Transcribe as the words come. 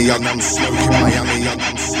I'm smoking Miami.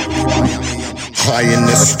 High in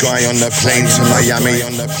the sky on the plane to Miami.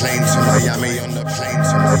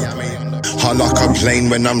 I like a plane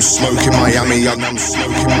when I'm smoking Miami.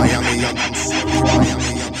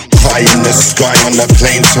 High in the sky on the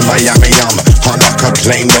plane to Miami. I like a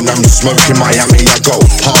plane when I'm smoking Miami. I go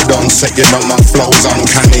hard on set, you know my flow's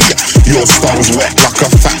uncanny. Your style's wet like a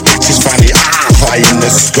fat bitch's fanny. High in the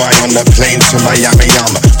sky on the plane to Miami.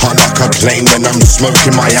 I like a plane when I'm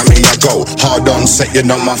smoking Miami. I go hard on set, you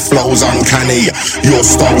know my flow's uncanny. Your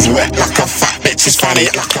style's wet like a fat bitch's fanny.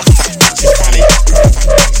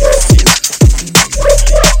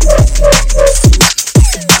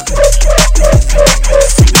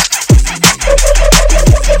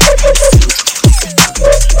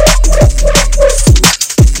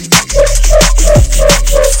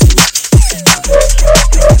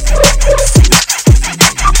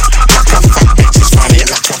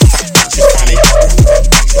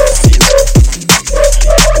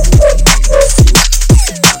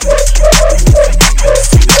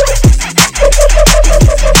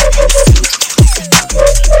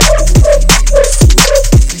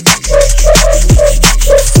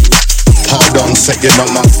 You know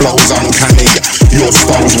my flow's uncanny. Your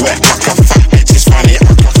style's wet like a